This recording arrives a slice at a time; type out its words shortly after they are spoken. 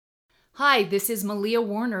Hi, this is Malia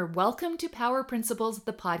Warner. Welcome to Power Principles,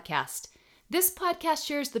 the podcast. This podcast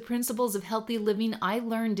shares the principles of healthy living I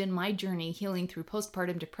learned in my journey healing through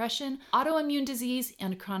postpartum depression, autoimmune disease,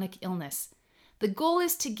 and chronic illness. The goal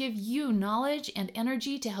is to give you knowledge and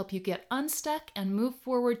energy to help you get unstuck and move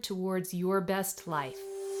forward towards your best life.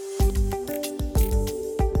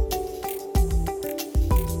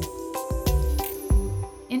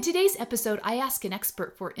 In today's episode, I ask an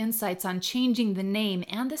expert for insights on changing the name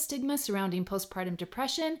and the stigma surrounding postpartum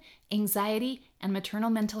depression, anxiety, and maternal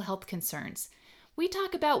mental health concerns. We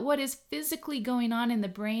talk about what is physically going on in the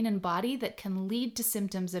brain and body that can lead to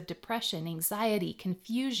symptoms of depression, anxiety,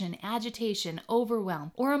 confusion, agitation,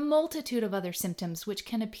 overwhelm, or a multitude of other symptoms which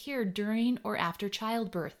can appear during or after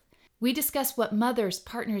childbirth. We discuss what mothers,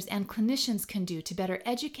 partners, and clinicians can do to better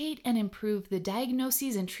educate and improve the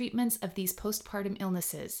diagnoses and treatments of these postpartum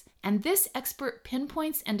illnesses. And this expert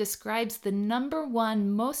pinpoints and describes the number one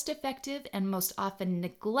most effective and most often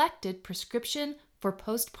neglected prescription for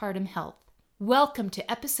postpartum health. Welcome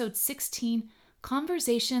to episode 16,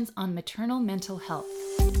 Conversations on Maternal Mental Health.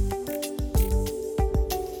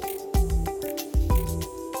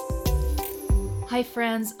 Hi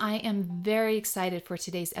friends, I am very excited for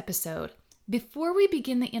today's episode. Before we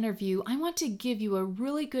begin the interview, I want to give you a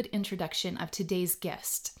really good introduction of today's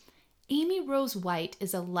guest. Amy Rose White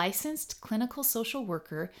is a licensed clinical social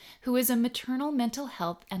worker who is a maternal mental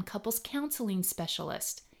health and couples counseling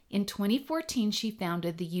specialist. In 2014, she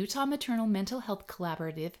founded the Utah Maternal Mental Health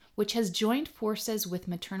Collaborative, which has joined forces with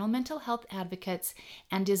maternal mental health advocates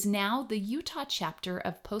and is now the Utah chapter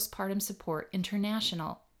of Postpartum Support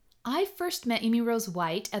International. I first met Amy Rose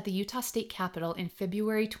White at the Utah State Capitol in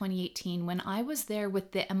February 2018 when I was there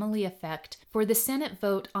with the Emily Effect for the Senate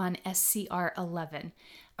vote on SCR 11,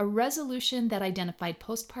 a resolution that identified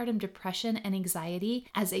postpartum depression and anxiety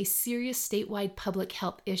as a serious statewide public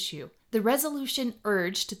health issue. The resolution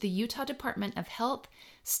urged the Utah Department of Health,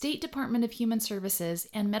 State Department of Human Services,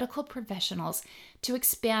 and medical professionals to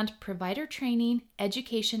expand provider training,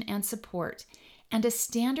 education, and support, and a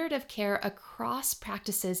standard of care across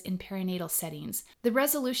practices in perinatal settings. The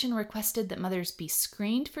resolution requested that mothers be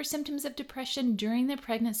screened for symptoms of depression during their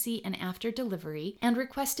pregnancy and after delivery, and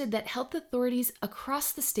requested that health authorities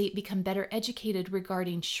across the state become better educated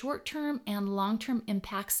regarding short-term and long-term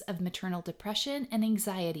impacts of maternal depression and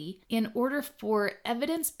anxiety in order for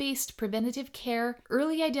evidence-based preventative care,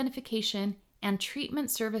 early identification, and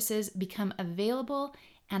treatment services become available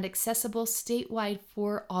and accessible statewide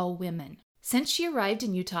for all women. Since she arrived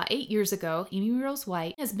in Utah 8 years ago, Amy Rose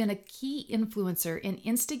White has been a key influencer in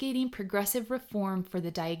instigating progressive reform for the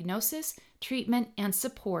diagnosis, treatment, and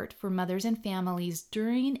support for mothers and families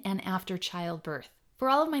during and after childbirth. For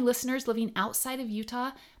all of my listeners living outside of Utah,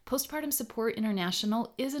 Postpartum Support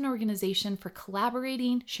International is an organization for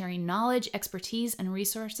collaborating, sharing knowledge, expertise, and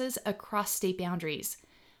resources across state boundaries.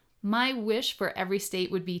 My wish for every state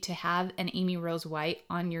would be to have an Amy Rose White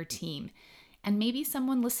on your team. And maybe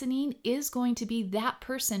someone listening is going to be that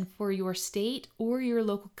person for your state or your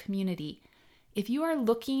local community. If you are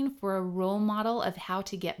looking for a role model of how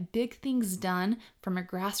to get big things done from a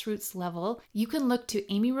grassroots level, you can look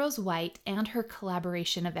to Amy Rose White and her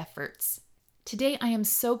collaboration of efforts. Today, I am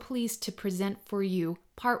so pleased to present for you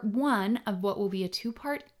part one of what will be a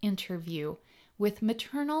two-part interview with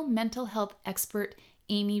maternal mental health expert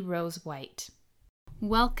Amy Rose White.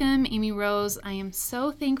 Welcome, Amy Rose. I am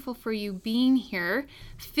so thankful for you being here.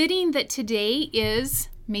 Fitting that today is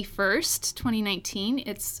May 1st, 2019.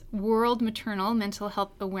 It's World Maternal Mental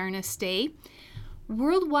Health Awareness Day.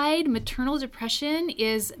 Worldwide, maternal depression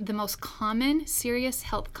is the most common serious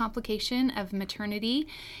health complication of maternity.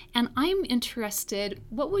 And I'm interested,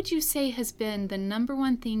 what would you say has been the number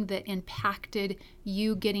one thing that impacted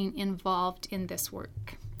you getting involved in this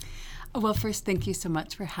work? Well, first, thank you so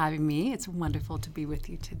much for having me. It's wonderful to be with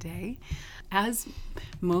you today. As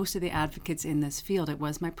most of the advocates in this field, it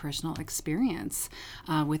was my personal experience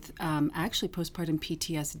with actually postpartum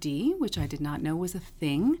PTSD, which I did not know was a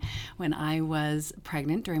thing when I was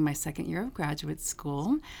pregnant during my second year of graduate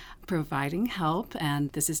school, providing help,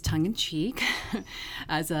 and this is tongue-in-cheek,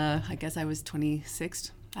 I guess I was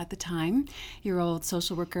 26 at the time, year-old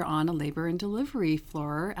social worker on a labor and delivery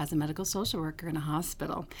floor as a medical social worker in a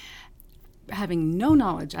hospital, having no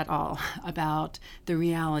knowledge at all about the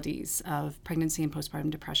realities of pregnancy and postpartum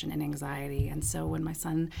depression and anxiety. And so when my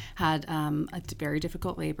son had a very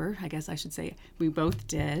difficult labor, I guess I should say we both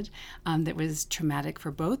did, that was traumatic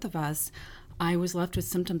for both of us, I was left with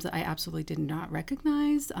symptoms that I absolutely did not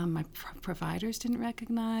recognize. My providers didn't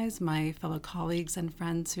recognize. My fellow colleagues and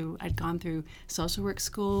friends who I'd gone through social work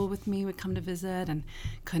school with me would come to visit and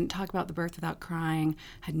couldn't talk about the birth without crying,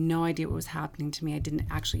 had no idea what was happening to me. I didn't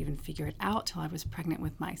actually even figure it out till I was pregnant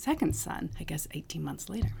with my second son, I guess 18 months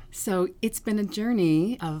later. So it's been a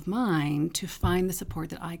journey of mine to find the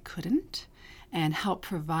support that I couldn't and help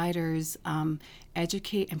providers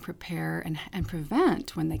educate and prepare and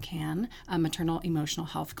prevent, when they can, maternal emotional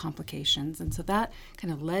health complications. And so that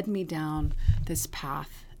kind of led me down this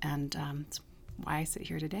path, and it's why I sit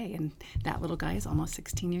here today. And that little guy is almost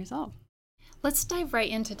 16 years old. Let's dive right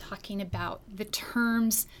into talking about the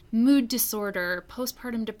terms mood disorder,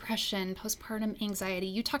 postpartum depression, postpartum anxiety.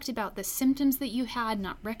 You talked about the symptoms that you had,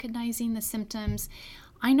 not recognizing the symptoms.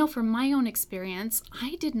 I know from my own experience,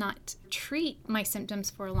 I did not treat my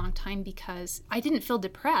symptoms for a long time because I didn't feel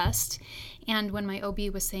depressed. And when my OB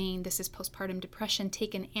was saying this is postpartum depression,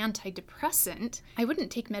 take an antidepressant, I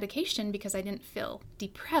wouldn't take medication because I didn't feel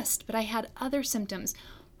depressed, but I had other symptoms.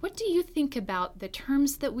 What do you think about the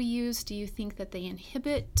terms that we use? Do you think that they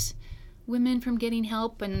inhibit women from getting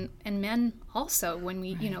help, and men also, when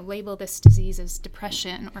we label this disease as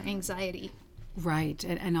depression or anxiety? Right,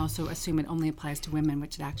 and also assume it only applies to women,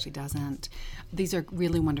 which it actually doesn't. These are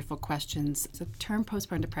really wonderful questions. The term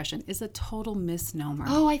postpartum depression is a total misnomer.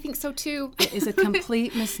 Oh, I think so too. It is a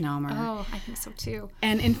complete misnomer. Oh, I think so too.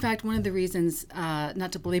 And in fact, one of the reasons,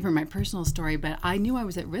 not to belabor my personal story, but I knew I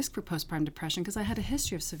was at risk for postpartum depression because I had a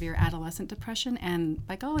history of severe adolescent depression, and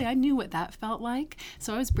by golly, I knew what that felt like.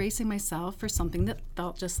 So I was bracing myself for something that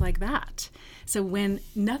felt just like that. So when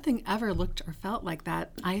nothing ever looked or felt like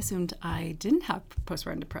that, I assumed I didn't have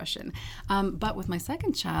postpartum depression. But with my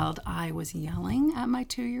second child, I was yelling at my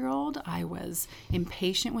 2-year-old. I was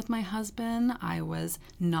impatient with my husband. I was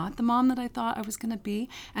not the mom that I thought I was going to be.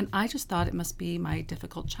 And I just thought it must be my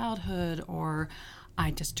difficult childhood, or I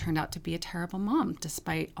just turned out to be a terrible mom,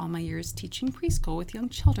 despite all my years teaching preschool with young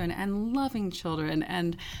children and loving children,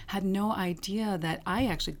 and had no idea that I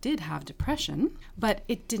actually did have depression, but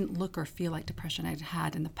it didn't look or feel like depression I'd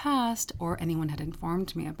had in the past or anyone had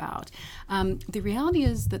informed me about. The reality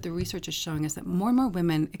is that the research is showing us that more and more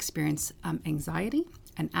women experience anxiety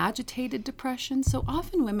and agitated depression. So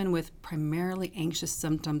often women with primarily anxious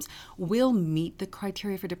symptoms will meet the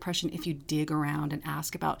criteria for depression if you dig around and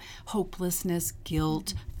ask about hopelessness,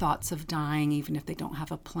 guilt, thoughts of dying, even if they don't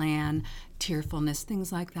have a plan, tearfulness,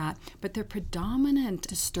 things like that. But their predominant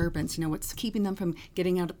disturbance, what's keeping them from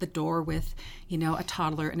getting out of the door with, a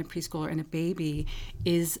toddler and a preschooler and a baby,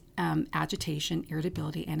 is agitation,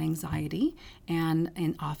 irritability, and anxiety,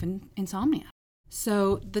 and often insomnia.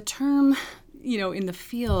 So the term, in the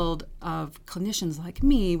field of clinicians like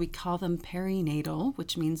me, we call them perinatal,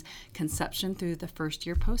 which means conception through the first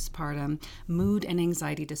year postpartum. Mood and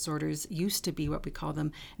anxiety disorders used to be what we call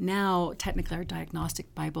them. Now, technically, our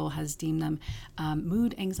diagnostic Bible has deemed them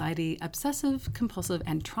mood, anxiety, obsessive, compulsive,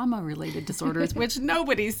 and trauma-related disorders, which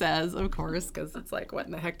nobody says, of course, because it's like, what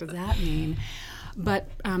in the heck does that mean? But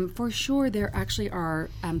for sure, there actually are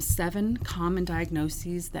 7 common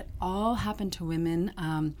diagnoses that all happen to women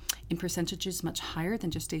in percentages much higher than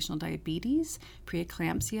gestational diabetes,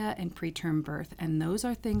 preeclampsia, and preterm birth. And those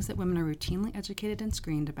are things that women are routinely educated and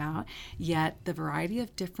screened about. Yet the variety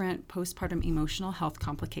of different postpartum emotional health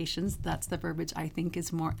complications, that's the verbiage I think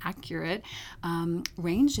is more accurate,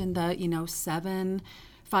 range in the,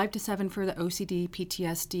 5 to 7 for the OCD,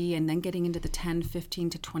 PTSD, and then getting into the 10, 15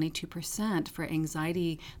 to 22% for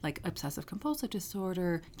anxiety, like obsessive compulsive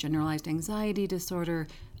disorder, generalized anxiety disorder,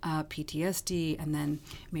 PTSD, and then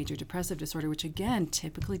major depressive disorder, which again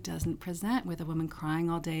typically doesn't present with a woman crying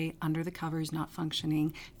all day, under the covers, not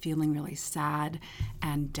functioning, feeling really sad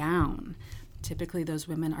and down. Typically, those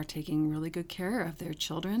women are taking really good care of their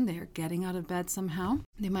children. They are getting out of bed somehow.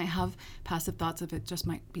 They might have passive thoughts of it just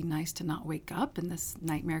might be nice to not wake up and this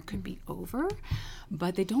nightmare could be over,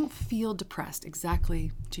 but they don't feel depressed,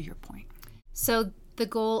 exactly to your point. So the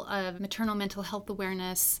goal of maternal mental health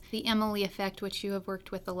awareness, the Emily effect, which you have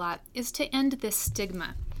worked with a lot, is to end this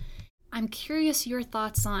stigma. I'm curious your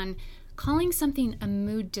thoughts on calling something a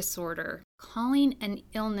mood disorder, calling an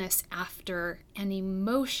illness after an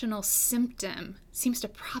emotional symptom seems to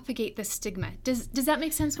propagate the stigma. Does that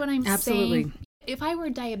make sense what I'm Absolutely. saying? If I were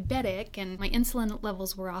diabetic and my insulin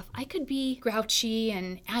levels were off, I could be grouchy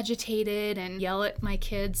and agitated and yell at my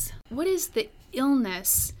kids. What is the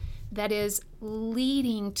illness that is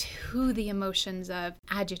leading to the emotions of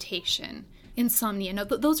agitation, insomnia? No,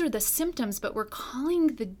 those are the symptoms, but we're calling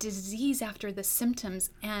the disease after the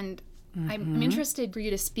symptoms, and I'm interested for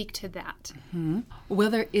you to speak to that. Well,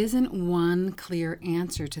 there isn't one clear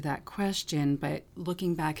answer to that question, but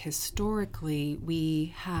looking back historically,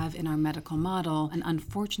 we have in our medical model an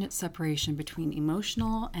unfortunate separation between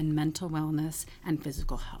emotional and mental wellness and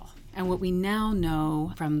physical health. And what we now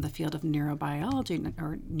know from the field of neurobiology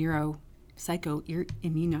or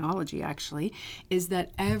psychoimmunology actually, is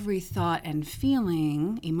that every thought and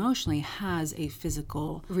feeling emotionally has a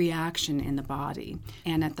physical reaction in the body.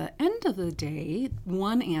 And at the end of the day,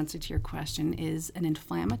 one answer to your question is an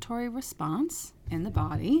inflammatory response in the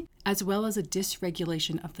body, as well as a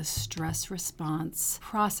dysregulation of the stress response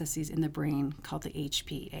processes in the brain called the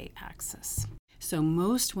HPA axis. So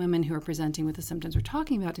most women who are presenting with the symptoms we're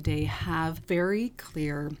talking about today have very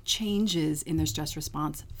clear changes in their stress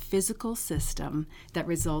response physical system that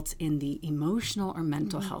results in the emotional or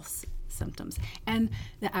mental health symptoms. And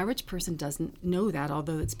the average person doesn't know that,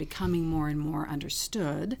 although it's becoming more and more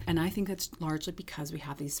understood. And I think that's largely because we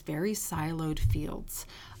have these very siloed fields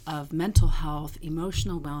of mental health,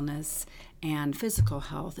 emotional wellness, and physical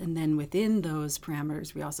health. And then within those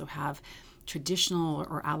parameters, we also have traditional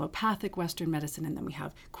or allopathic Western medicine, and then we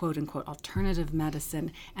have quote-unquote alternative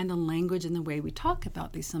medicine, and the language and the way we talk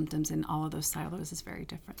about these symptoms in all of those silos is very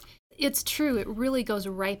different. It's true. It really goes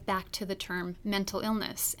right back to the term mental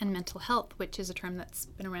illness and mental health, which is a term that's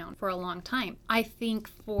been around for a long time. I think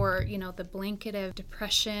for, the blanket of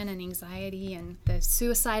depression and anxiety and the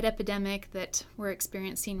suicide epidemic that we're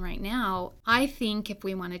experiencing right now, I think if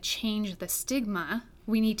we want to change the stigma,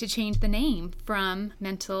 we need to change the name from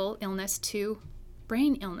mental illness to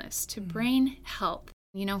brain illness, to brain health.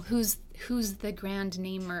 Who's the grand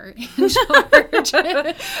namer in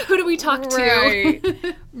charge? Who do we talk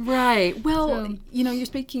to? Right. Well, you're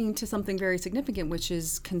speaking to something very significant, which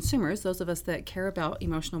is consumers, those of us that care about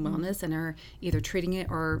emotional wellness and are either treating it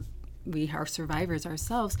or we are survivors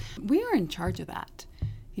ourselves. We are in charge of that.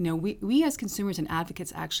 We as consumers and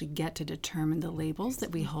advocates actually get to determine the labels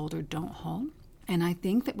that we hold or don't hold. And I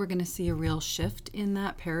think that we're going to see a real shift in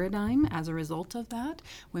that paradigm as a result of that.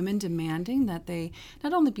 Women demanding that they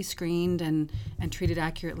not only be screened and treated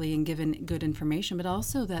accurately and given good information, but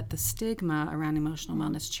also that the stigma around emotional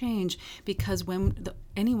wellness change, because when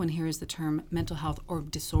anyone hears the term mental health or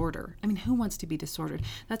disorder, who wants to be disordered?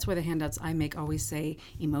 That's why the handouts I make always say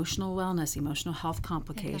emotional wellness, emotional health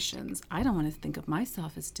complications. Fantastic. I don't want to think of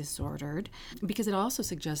myself as disordered because it also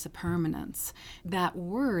suggests a permanence. That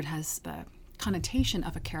word has the connotation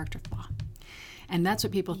of a character flaw. And that's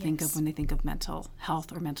what people think of when they think of mental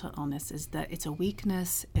health or mental illness, is that it's a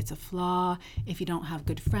weakness, it's a flaw. If you don't have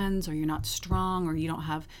good friends or you're not strong or you don't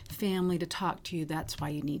have family to talk to, that's why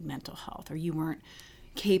you need mental health, or you weren't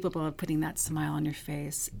capable of putting that smile on your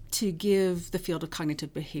face. To give the field of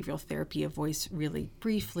cognitive behavioral therapy a voice really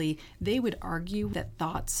briefly, they would argue that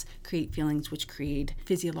thoughts create feelings which create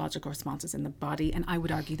physiological responses in the body, and I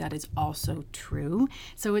would argue that is also true.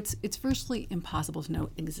 So it's virtually impossible to know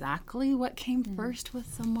exactly what came first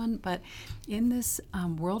with someone, but in this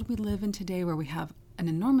world we live in today where we have an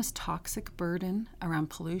enormous toxic burden around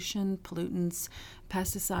pollution, pollutants,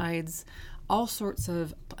 pesticides, all sorts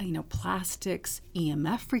of plastics,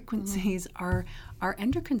 EMF frequencies, our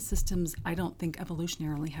endocrine systems, I don't think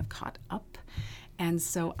evolutionarily have caught up. And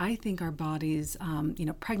so I think our bodies,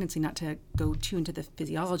 pregnancy, not to go too into the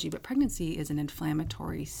physiology, but pregnancy is an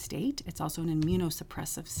inflammatory state. It's also an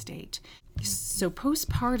immunosuppressive state. So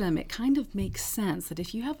postpartum, it kind of makes sense that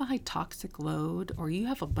if you have a high toxic load or you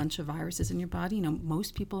have a bunch of viruses in your body,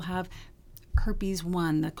 most people have herpes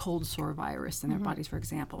 1, the cold sore virus in their bodies, for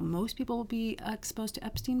example. Most people will be exposed to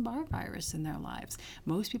Epstein-Barr virus in their lives.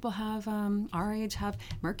 Most people have, our age, have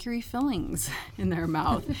mercury fillings in their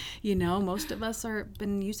mouth. Most of us are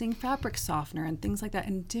been using fabric softener and things like that.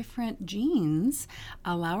 And different genes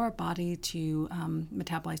allow our body to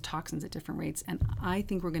metabolize toxins at different rates. And I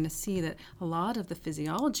think we're going to see that a lot of the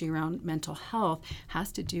physiology around mental health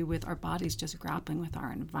has to do with our bodies just grappling with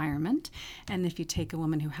our environment. And if you take a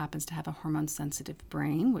woman who happens to have a hormone-sensitive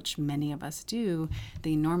brain, which many of us do,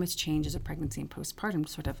 the enormous changes of pregnancy and postpartum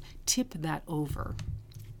sort of tip that over.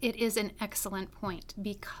 It is an excellent point,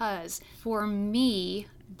 because for me,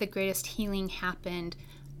 the greatest healing happened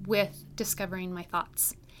with discovering my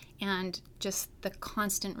thoughts and just the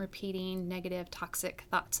constant repeating negative, toxic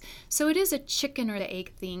thoughts. So it is a chicken or the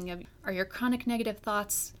egg thing of, are your chronic negative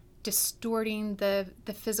thoughts distorting the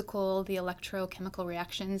physical, the electrochemical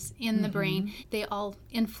reactions in the brain? They all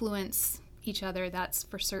influence each other, that's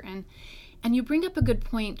for certain. And you bring up a good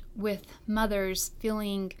point with mothers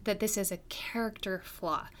feeling that this is a character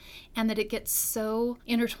flaw and that it gets so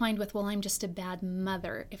intertwined with, well, I'm just a bad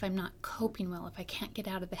mother if I'm not coping well, if I can't get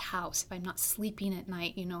out of the house, if I'm not sleeping at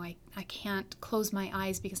night, I can't close my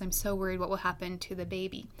eyes because I'm so worried what will happen to the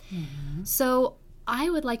baby. Mm-hmm. So I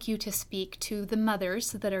would like you to speak to the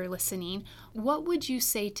mothers that are listening. What would you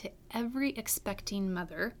say to every expecting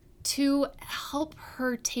mother to help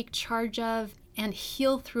her take charge of and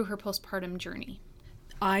heal through her postpartum journey?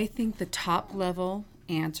 I think the top level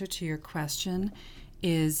answer to your question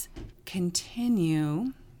is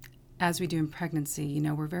continue, as we do in pregnancy.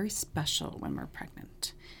 We're very special when we're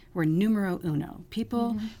pregnant. We're numero uno.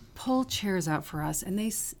 People pull chairs out for us, and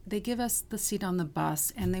they give us the seat on the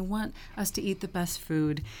bus, and they want us to eat the best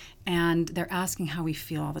food, and they're asking how we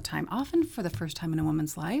feel all the time. Often for the first time in a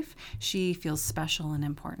woman's life, she feels special and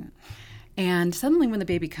important. And suddenly when the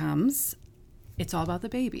baby comes, it's all about the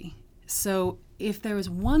baby. So if there is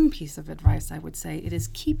one piece of advice I would say, it is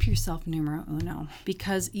keep yourself numero uno,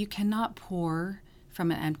 because you cannot pour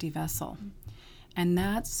from an empty vessel. And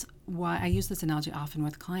that's why I use this analogy often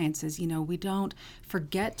with clients is, we don't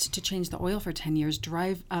forget to change the oil for 10 years,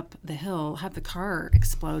 drive up the hill, have the car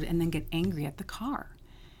explode, and then get angry at the car.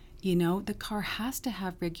 The car has to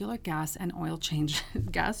have regular gas and oil change,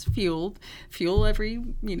 fuel every,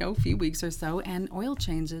 few weeks or so, and oil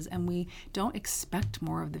changes, and we don't expect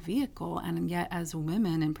more of the vehicle. And yet as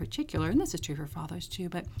women in particular, and this is true for fathers too,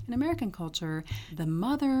 but in American culture, the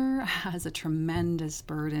mother has a tremendous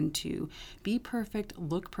burden to be perfect,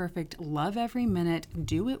 look perfect, love every minute,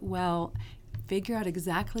 do it well, figure out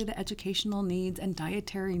exactly the educational needs and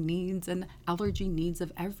dietary needs and allergy needs of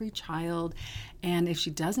every child. And if she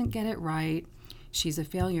doesn't get it right, she's a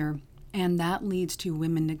failure. And that leads to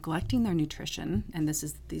women neglecting their nutrition. And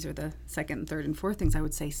these are the second, third, and fourth things I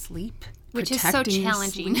would say: sleep. Which is so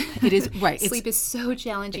challenging. It is, right. Sleep is so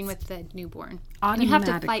challenging with the newborn. And you have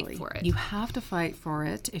to fight for it. You have to fight for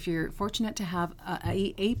it. If you're fortunate to have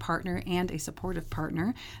a partner and a supportive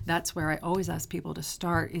partner, that's where I always ask people to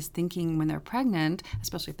start, is thinking when they're pregnant,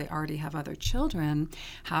 especially if they already have other children,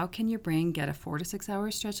 how can your brain get a 4 to 6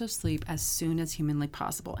 hour stretch of sleep as soon as humanly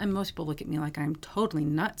possible? And most people look at me like I'm totally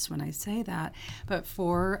nuts when I say that. But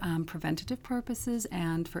for preventative purposes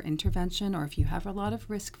and for intervention, or if you have a lot of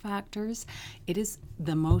risk factors, it is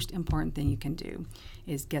the most important thing you can do,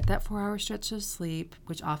 is get that 4 hour stretch of sleep,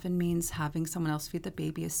 which often means having someone else feed the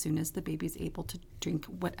baby as soon as the baby is able to drink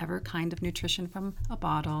whatever kind of nutrition from a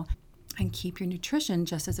bottle, and keep your nutrition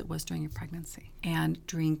just as it was during your pregnancy, and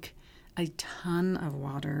drink a ton of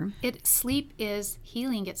water. Sleep is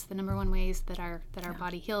healing. It's the number one ways that our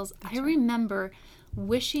body heals. I remember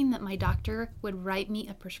wishing that my doctor would write me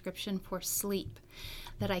a prescription for sleep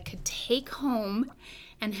that I could take home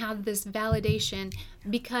and have this validation,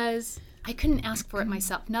 because I couldn't ask for it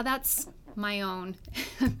myself. Now that's my own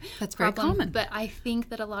that's problem, very common. but I think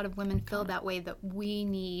that a lot of women feel that way, that we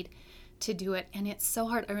need to do it, and it's so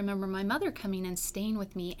hard. I remember my mother coming and staying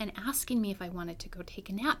with me and asking me if I wanted to go take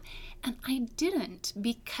a nap, and I didn't,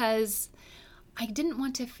 because I didn't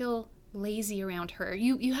want to feel lazy around her.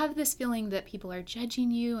 You have this feeling that people are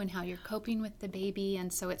judging you and how you're coping with the baby,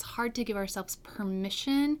 and so it's hard to give ourselves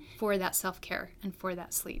permission for that self-care and for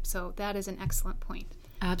that sleep. So that is an excellent point.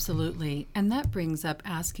 Absolutely. And that brings up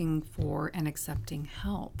asking for and accepting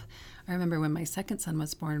help. I remember when my second son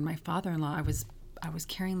was born, my father-in-law, I was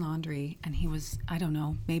carrying laundry, and he was, I don't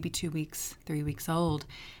know, maybe 2 weeks, 3 weeks old.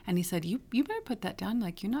 And he said, you better put that down.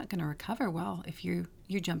 Like, you're not going to recover well if you're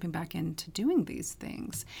jumping back into doing these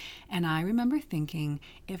things. And I remember thinking,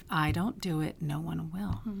 if I don't do it, no one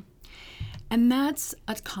will. Mm-hmm. And that's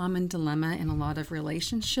a common dilemma in a lot of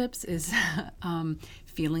relationships, is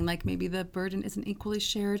feeling like maybe the burden isn't equally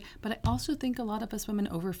shared. But I also think a lot of us women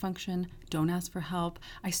overfunction, don't ask for help.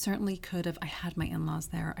 I certainly could have. I had my in-laws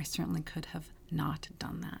there. I certainly could have not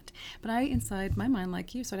done that. But I, inside my mind,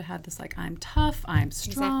 like you, sort of had this, like, I'm tough, I'm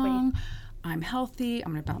strong, exactly. I'm healthy,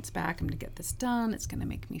 I'm going to bounce back, I'm going to get this done, it's going to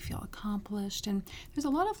make me feel accomplished. And there's a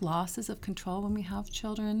lot of losses of control when we have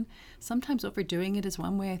children. Sometimes overdoing it is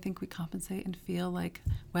one way I think we compensate and feel like,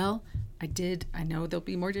 well, I know there'll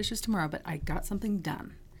be more dishes tomorrow, but I got something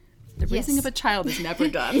done. The raising of a child is never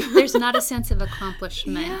done. There's not a sense of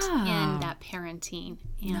accomplishment in that parenting.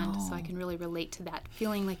 And so I can really relate to that,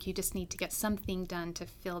 feeling like you just need to get something done to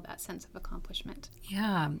feel that sense of accomplishment.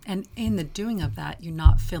 Yeah. And in the doing of that, you're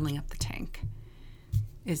not filling up the tank.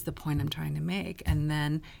 is the point I'm trying to make. And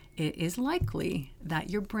then it is likely that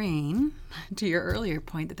your brain, to your earlier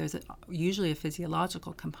point that there's usually a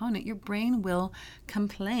physiological component, your brain will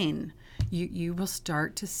complain. You will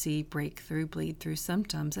start to see breakthrough, bleed through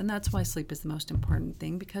symptoms. And that's why sleep is the most important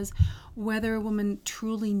thing, because whether a woman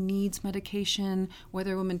truly needs medication,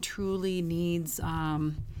 whether a woman truly needs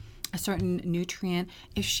a certain nutrient,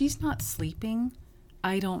 if she's not sleeping,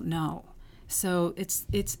 I don't know. So it's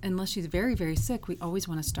unless she's very, very sick, we always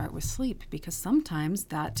want to start with sleep, because sometimes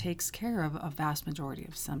that takes care of a vast majority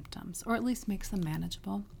of symptoms, or at least makes them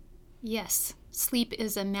manageable. Yes, sleep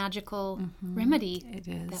is a magical remedy. It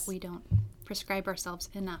is. That we don't prescribe ourselves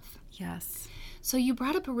enough. Yes. So you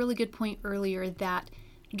brought up a really good point earlier that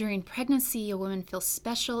during pregnancy, a woman feels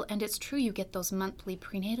special, and it's true. You get those monthly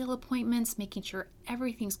prenatal appointments, making sure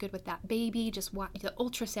everything's good with that baby, just watch the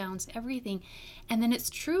ultrasounds, everything. And then it's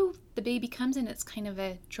true, the baby comes and it's kind of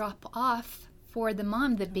a drop off for the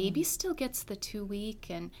mom. The baby still gets the 2-week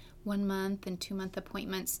and 1 month and 2-month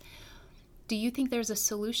appointments. Do you think there's a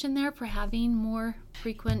solution there for having more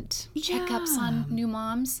frequent checkups on new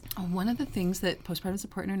moms? One of the things that Postpartum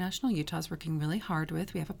Support International Utah is working really hard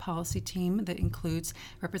with, we have a policy team that includes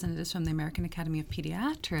representatives from the American Academy of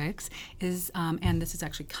Pediatrics, and this is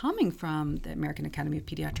actually coming from the American Academy of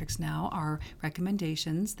Pediatrics now, are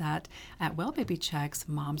recommendations that at well baby checks,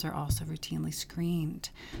 moms are also routinely screened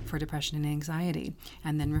for depression and anxiety,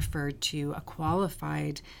 and then referred to a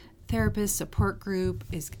qualified therapist support group,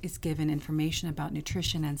 is given information about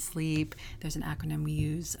nutrition and sleep. There's an acronym we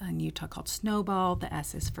use in Utah called SNOWBALL. The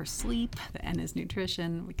S is for sleep, the N is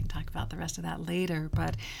nutrition. We can talk about the rest of that later,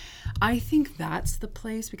 but I think that's the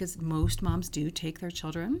place, because most moms do take their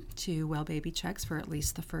children to well baby checks for at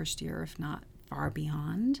least the first year, if not far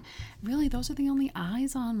beyond. Really, those are the only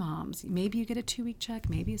eyes on moms. Maybe you get a 2-week check,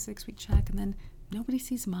 maybe a 6-week check, and then nobody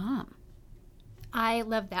sees mom. I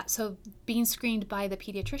love that. So being screened by the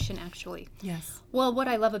pediatrician, actually. Yes. Well, what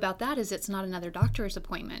I love about that is it's not another doctor's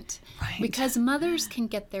appointment. Right. Because mothers can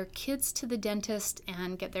get their kids to the dentist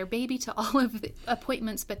and get their baby to all of the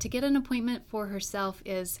appointments, but to get an appointment for herself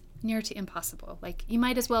is near to impossible. Like, you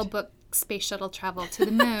might as well book space shuttle travel to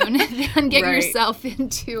the moon and get yourself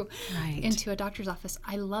into a doctor's office.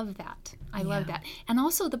 I love that. I love that. And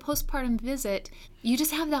also the postpartum visit, you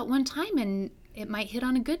just have that one time, and it might hit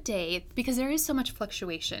on a good day, because there is so much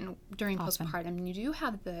fluctuation during postpartum. You do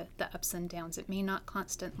have the ups and downs. It may not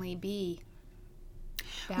constantly be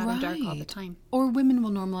bad and dark all the time. Or women will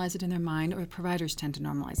normalize it in their mind, or providers tend to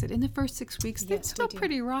normalize it. In the first 6 weeks, it's still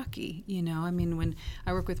pretty rocky, you know. I mean, when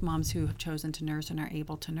I work with moms who have chosen to nurse and are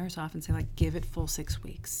able to nurse, I often say, like, give it full 6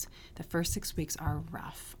 weeks. The first 6 weeks are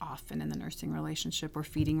rough, often in the nursing relationship or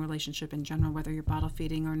feeding relationship in general, whether you're bottle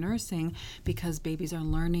feeding or nursing, because babies are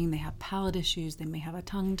learning. They have palate issues. They may have a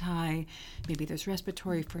tongue tie. Maybe there's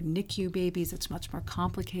respiratory. For NICU babies, it's much more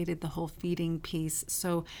complicated, the whole feeding piece.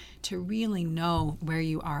 So to really know where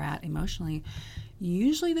you are at emotionally,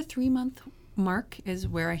 usually the 3-month mark is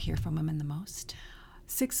where I hear from women the most.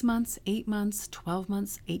 6 months, 8 months, 12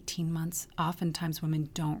 months, 18 months. Oftentimes women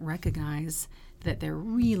don't recognize that they're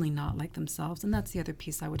really not like themselves. And that's the other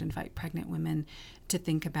piece I would invite pregnant women to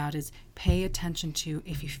think about, is pay attention to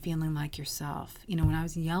if you're feeling like yourself. You know, when I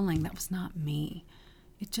was yelling, that was not me.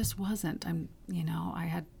 It just wasn't. I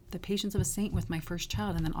had the patience of a saint with my first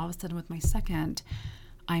child, and then all of a sudden with my second,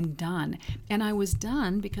 I'm done. And I was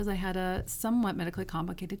done because I had a somewhat medically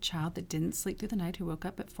complicated child that didn't sleep through the night, who woke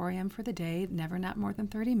up at 4 a.m. for the day, never napped more than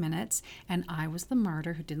 30 minutes. And I was the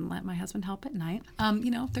martyr who didn't let my husband help at night.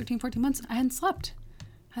 13, 14 months, I hadn't slept.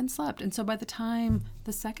 And so by the time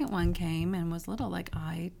the second one came and was little,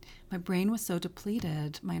 my brain was so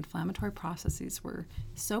depleted, my inflammatory processes were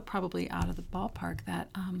so probably out of the ballpark that,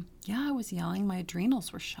 I was yelling. My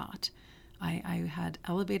adrenals were shot. I had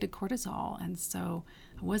elevated cortisol, and so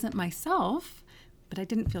I wasn't myself, but I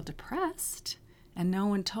didn't feel depressed. And no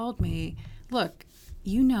one told me, look,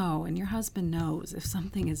 you know, and your husband knows if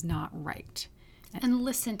something is not right. And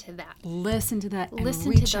listen to that. Listen to that and listen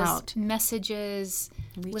reach to those out. Messages.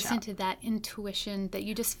 Listen to that intuition that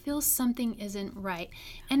you just feel something isn't right.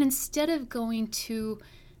 And instead of going to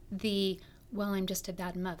the, well, I'm just a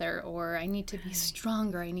bad mother, or I need to be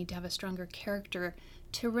stronger, I need to have a stronger character,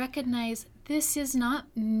 to recognize this is not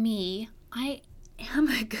me. I am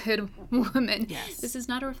a good woman. Yes. This is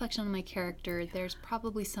not a reflection on my character. There's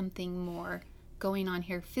probably something more going on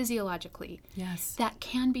here physiologically. Yes. That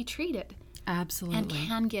can be treated. Absolutely. And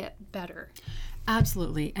can get better.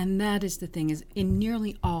 Absolutely. And that is the thing, is in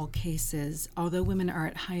nearly all cases, although women are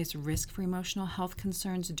at highest risk for emotional health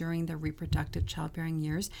concerns during their reproductive childbearing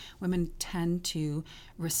years, women tend to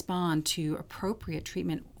respond to appropriate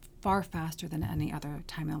treatment far faster than any other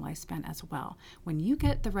time in the lifespan as well. When you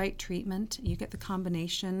get the right treatment, you get the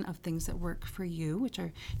combination of things that work for you, which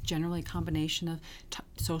are generally a combination of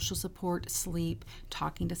social support, sleep,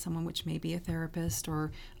 talking to someone, which may be a therapist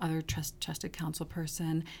or other trusted counsel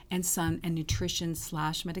person, and nutrition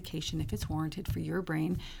 / medication if it's warranted for your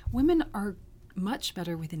brain. Women are much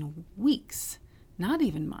better within weeks. Not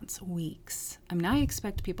even months, weeks. I mean, I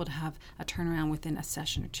expect people to have a turnaround within a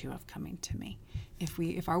session or two of coming to me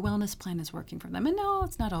if our wellness plan is working for them. And no,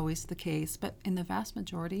 it's not always the case, but in the vast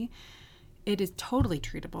majority, it is totally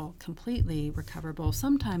treatable, completely recoverable.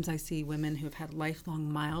 Sometimes I see women who have had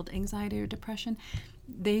lifelong mild anxiety or depression.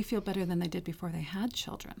 They feel better than they did before they had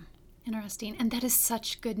children. Interesting. And that is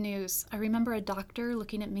such good news. I remember a doctor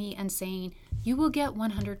looking at me and saying, "You will get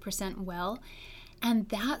 100% well." And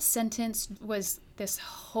that sentence was this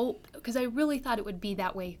hope, because I really thought it would be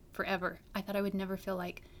that way forever. I thought I would never feel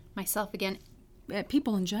like myself again.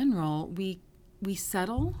 People in general, we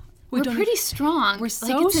settle. We're pretty strong. We're so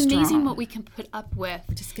like, it's amazing strong. what we can put up with.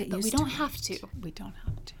 We just get used but we to don't it. have to. We don't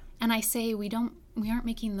have to. And I say we aren't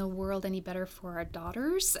making the world any better for our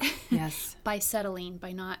daughters. Yes. by settling,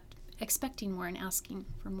 by not expecting more and asking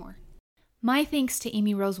for more. My thanks to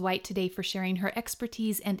Amy Rose White today for sharing her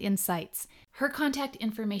expertise and insights. Her contact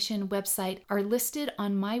information, website are listed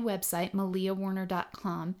on my website,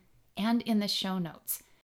 maliawarner.com, and in the show notes.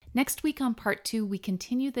 Next week on part 2, we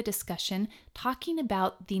continue the discussion talking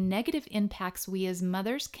about the negative impacts we as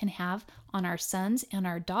mothers can have on our sons and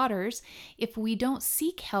our daughters if we don't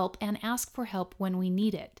seek help and ask for help when we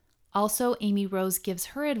need it. Also, Amy Rose gives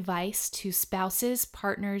her advice to spouses,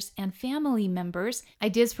 partners, and family members,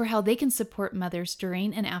 ideas for how they can support mothers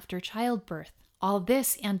during and after childbirth. All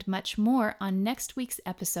this and much more on next week's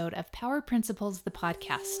episode of Power Principles, the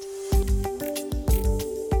podcast.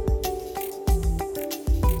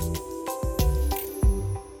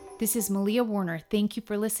 This is Malia Warner. Thank you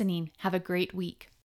for listening. Have a great week.